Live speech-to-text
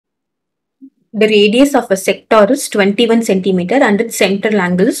The radius of a sector is 21 centimeter and its central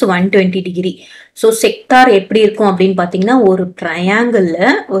angle is 120 degree. So sector எப்படி இருக்கும் அப்படின்னு பாத்தீங்கன்னா ஒரு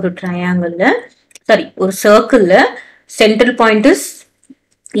circle central point is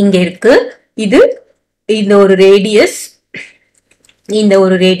இங்க இருக்கு. இந்த ஒரு radius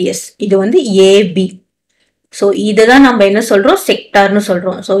இது வந்து AB. So இதுதான் நம்ம என்ன சொல்றோம் செக்டார்னு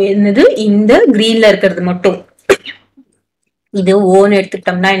சொல்றோம். So என்னது இந்த greenல இருக்கிறது மட்டும் இது O ன்னு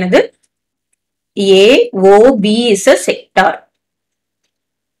எடுத்துட்டோம்னா என்னது AOB is a sector.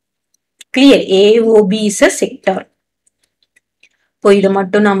 Clear? AOB is a sector. இப்போ இது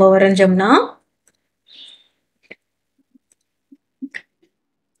மட்டும் நம்ம வரைஞ்சோம்னா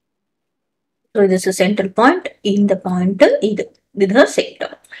so this is central point. இந்த பாயிண்ட் இது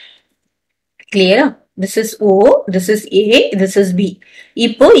sector. Clear? This is O, this is A, this is B.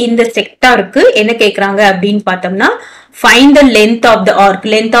 இப்போ இந்த செக்டாருக்கு என்ன கேக்குறாங்க அப்படின்னு பார்த்தோம்னா find the length of the arc.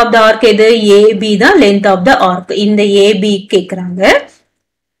 Length of the arc எது AB தான் length of the arc. இந்த AB கேக்குறாங்க.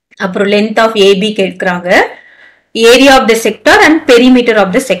 அப்புறம் length of AB கேக்குறாங்க. Area of the sector and perimeter of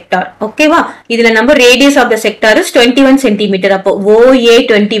the sector. ஓகேவா? இதுல நம்ம radius of the sector is 21 cm. அப்போ OA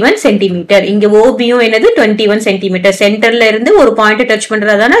 21 cm. இங்க OB யும் என்னது 21 cm. சென்டர்ல இருந்து ஒரு பாயிண்ட் டச்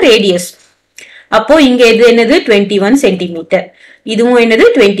பண்றதான radius. அப்போ இங்க இது என்னது 21 cm. இதுவும் என்னது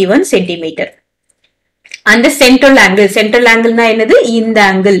 21 cm. And the central angle na என்னது இந்த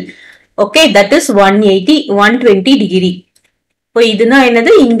angle. Okay, that is 120 degree. இப்போ இதுனா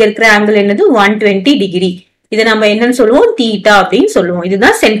என்னது இங்க இருக்கிற angle என்னது 120 degree. இத நம்ம என்னன்னு சொல்லுவோம் theta அப்படினு சொல்லுவோம்.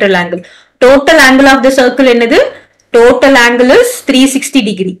 இதுதான் central angle. Total angle of the circle என்னது? Total angle is 360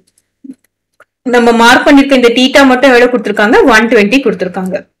 degree. நம்ம மார்க் பண்ணிருக்க இந்த theta மட்டும் எவ்வளவு கொடுத்திருக்காங்க 120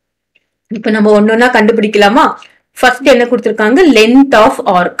 கொடுத்திருக்காங்க. இப்போ நம்ம ஒண்ணொண்ணா கண்டுபிடிக்கலாமா? ஃபர்ஸ்ட் என்ன கொடுத்திருக்காங்க length of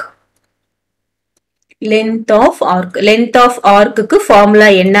arc. Length of arc க்கு ஃபார்முலா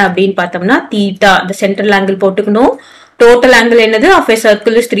என்ன அப்படினு பார்த்தோம்னா theta the central angle போட்டுக்கணும். Total angle என்னது of a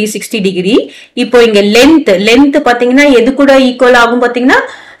circle is 360 degree. இப்போ இங்க length பாத்தீங்கன்னா எது கூட ஈக்குவல் ஆகும் பாத்தீங்கன்னா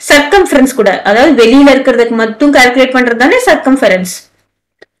circumference கூட. அதாவது வெளியில இருக்கிறதுக்கு மட்டும் கால்குலேட் பண்றது தானே circumference.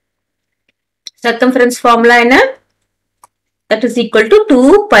 Circumference ஃபார்முலா என்ன? That is equal to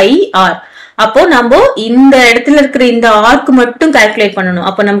 2 pi r. அப்போ நம்ம இந்த இடத்துல இருக்கிற இந்த ஆர்க் மட்டும் கால்குலேட் பண்ணணும்.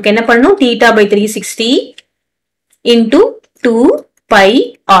 அப்போ நமக்கு என்ன பண்ணணும் theta by 360 into 2 pi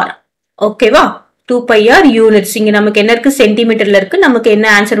r. ஓகேவா? 2 pi r units. இங்க நமக்கு என்ன இருக்கு சென்டிமீட்டர்ல இருக்கு. நமக்கு என்ன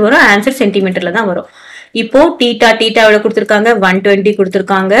ஆன்சர் வரும்? ஆன்சர் சென்டிமீட்டர்ல தான் வரும். இப்போ theta எவ்வளவு கொடுத்திருக்காங்க 120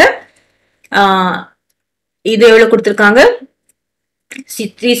 கொடுத்திருக்காங்க. இது எவ்வளவு கொடுத்திருக்காங்க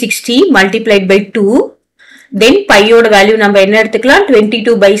 360 multiplied by 2. Then pi ஓட வேல்யூ நம்ம என்ன எடுத்துக்கலாம்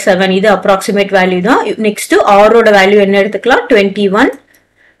 22 by 7. இது approximate வேல்யூ தான். நெக்ஸ்ட் r ஓட வேல்யூ என்ன எடுத்துக்கலாம் 21.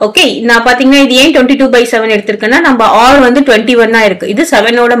 ஓகே, நான் பாத்தீங்கன்னா இது ஏன் 22 by 7 எடுத்திருக்கேன்னா நம்ம r வந்து 21 தான் இருக்கு. இது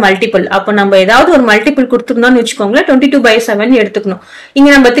 7 ஓட மல்டிபிள். அப்போ நம்ம ஏதாவது ஒரு மல்டிபிள் கொடுத்துருந்தோம்னு வச்சுக்கோங்களேன் 22 by 7 எடுத்துக்கணும். இங்க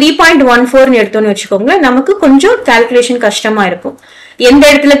நம்ம 3.14 எடுத்தோம்னு வச்சுக்கோங்களேன் நமக்கு கொஞ்சம் கால்குலேஷன் கஷ்டமா இருக்கும். எந்த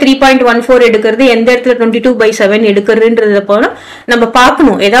இடத்துல 3.14 எடுக்கிறது எந்த இடத்துல 22 by 7 எடுக்கிறதுன்றத போல நம்ம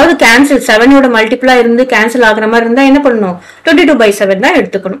பார்க்கணும். ஏதாவது கேன்சல் 7 ஓட மல்டிபிளா இருந்து கேன்சல் ஆகுற மாதிரி இருந்தா என்ன பண்ணணும் 22 by 7 தான்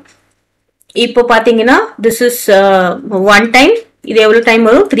எடுத்துக்கணும். இப்போ பாத்தீங்கன்னா this is 1 time. இது எவ்வளவு டைம்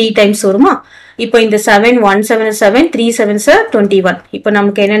வரும் 3 டைம்ஸ் வருமா? இப்போ இந்த 7 1 7 7 3 7 21. இப்போ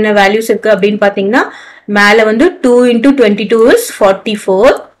நமக்கு என்னென்ன வேல்யூஸ் இருக்கு அப்படின்னு பாத்தீங்கன்னா மேல வந்து 2 into 22 is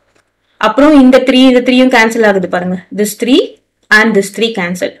 44. அப்புறம் இந்த 3யும் கேன்சல் ஆகுது பாருங்க. This 3 and this 3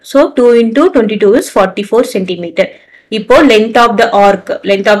 cancel. So 2 into 22 is 44 centimeter. இப்போ length of the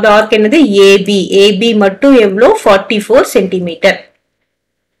arc என்னது AB மட்டும் எவ்வளோ 44 centimeter.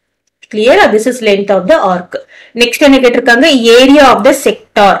 Clear? This is length of the arc. Next என்ன கேட்டிருக்காங்க area of the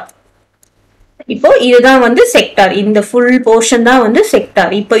sector. இப்போ இதுதான் வந்து செக்டார். இந்த ஃபுல் போர்ஷன் தான் வந்து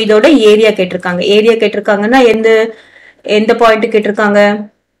செக்டார். இப்போ இதோட ஏரியா கேட்டிருக்காங்கன்னா எந்த பாயிண்ட் கேட்டிருக்காங்க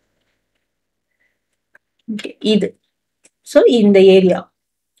இது. சோ இந்த ஏரியா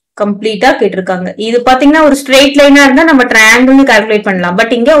கம்ப்ளீட்டா கேட்டிருக்காங்க. இது பாத்தீங்கன்னா ஒரு ஸ்ட்ரெயிட் லைனா இருந்தா நம்ம ட்ரையாங்கிள்னு கால்குலேட் பண்ணலாம்.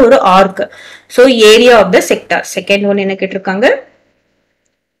 பட் இங்க ஒரு arc. So area of the sector. Second one என்ன கேட்டிருக்காங்க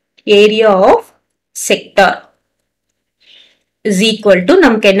area of sector is equal to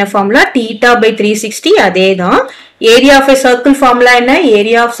நமக்கு என்ன ஃபார்முலா theta by 360 அதேதான். Area of a circle formula என்ன?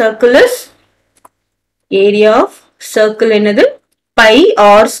 ஏரியா ஆஃப் சர்க்கிள் என்னது pi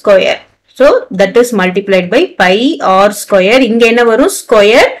r square. So that is multiplied by pi r square. இங்க என்ன வரும்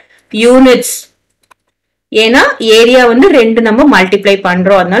ஸ்கொயர் யூனிட்ஸ். ஏன்னா ஏரியா வந்து ரெண்டு நம்ம மல்டிப்ளை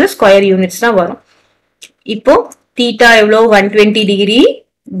பண்றோம் அதனால ஸ்கொயர் யூனிட்ஸ் தான் வரும். இப்போ theta எவ்வளவு 120 டிகிரி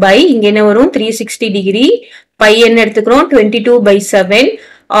by இங்க என்ன வரும் 360 டிகிரி. pi என்ன எடுத்துக்கிறோம் 22 by 7.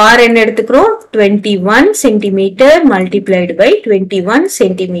 r என்ன எடுத்துக்கிறோம் 21 centimeter multiplied by 21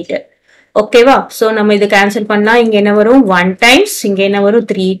 centimeter. ஓகேவா? சோ நம்ம இது கேன்சல் பண்ணா இங்க என்ன வரும் 1 டைம்ஸ், இங்க என்ன வரும்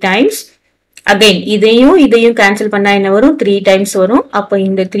 3 டைம்ஸ். அகைன் இதையும் கேன்சல் பண்ணா என்ன வரும் 3 டைம்ஸ் வரும். அப்ப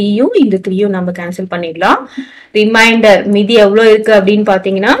இந்த 3யும் இந்த 3யும் நம்ம கேன்சல் பண்ணிடலாம். ரிமைண்டர் மீதி எவ்வளவு இருக்கு அப்படின்னு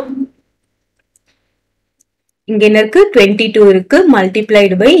பாத்தீங்கன்னா இங்க என்ன இருக்கு 22 இருக்கு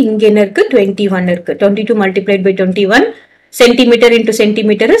மல்டிப்ளைடு பை இங்க என்ன இருக்கு 21 இருக்கு. 22 multiplied by 21 centimetre into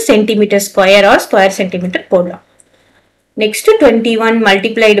centimetre centimetre square R square centimetre போடலாம். நெக்ஸ்ட் 21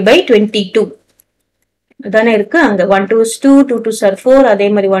 மல்டிப்ளைடு பை 22 அதானே இருக்கு. அங்க 1 2 2 2 2 சார் 4 அதே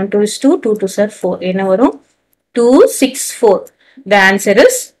மாதிரி 1 2 2 2 2 சார் 4 என்ன வரும் 264. The answer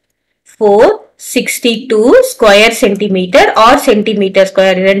is 462 square centimetre R centimetre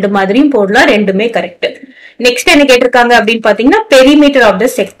square. ரெண்டு மாதிரியும் போடலாம், ரெண்டுமே கரெக்ட். நெக்ஸ்ட் என்ன கேட்டிருக்காங்க அப்படின்னு பாத்தீங்கன்னா perimeter of the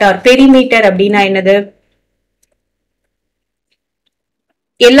sector. Perimeter அப்படின்னா என்னது?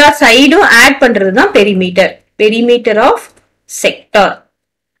 எல்லா சைடும் ஆட் பண்றதுதான் perimeter. Perimeter of sector.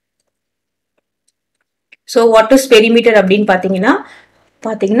 So what is perimeter அப்படின்னு பாத்தீங்கன்னா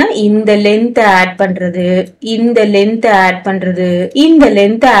இந்த லென்த் ஆட் பண்றது, இந்த லென்த் ஆட் பண்றது, இந்த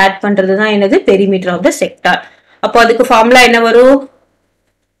லென்த் ஆட் பண்றது தான் என்னது பெரிமீட்டர் ஆஃப் த செக்டார். அப்போ அதுக்கு ஃபார்முலா என்ன வரும்?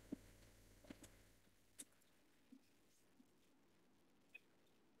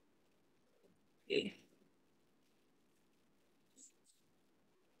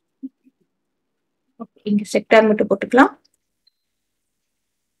 இங்க செக்டார் மட்டும் போட்டுக்கலாம்.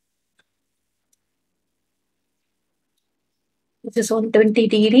 This is 120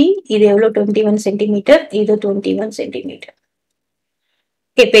 degree. இது எவ்வளவு 21 சென்டிமீட்டர், இது 21 centimetre.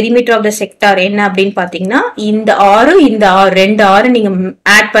 Okay, perimeter of the sector என்ன அப்படின்னு பாத்தீங்கன்னா இந்த ஆறு இந்த ஆறு ரெண்டு ஆறு நீங்க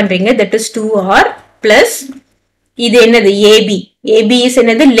ஆட் பண்றீங்க, தட் இஸ் 2r பிளஸ் இது என்னது ஏபி. ஏபி இஸ்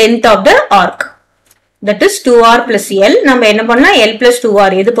என்னது length of the arc, that is 2r plus L. நம்ம என்ன பண்ணலாம் l பிளஸ்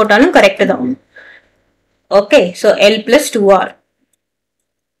 2r எது போட்டாலும் கரெக்ட் தான். Okay, so l plus 2r.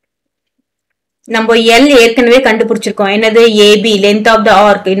 நம்ம L ஏற்கனவே கண்டுபிடிச்சிருக்கோம், என்னது AB length of the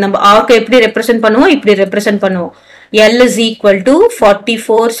arc. நம்ம ஆர்க் எப்படி ரெப்ரசென்ட் பண்ணுவோம், இப்படி ரெப்ரசென்ட் பண்ணுவோம். L is equal to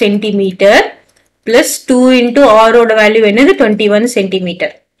 44 centimetre plus 2 into R ஓட வேல்யூ என்னது 21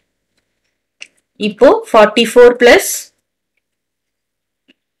 சென்டிமீட்டர். இப்போ 44 plus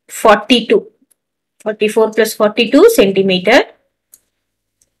 42 44 plus 42 centimetre,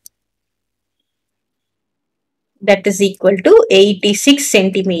 that is equal to 86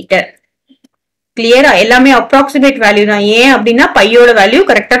 centimetre. கிளியரா? எல்லாமே அப்ராக்சிமேட் வேல்யூ தான். ஏன் அப்படின்னா பையோட வேல்யூ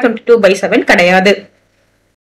கரெக்டா 22/7 கிடையாது.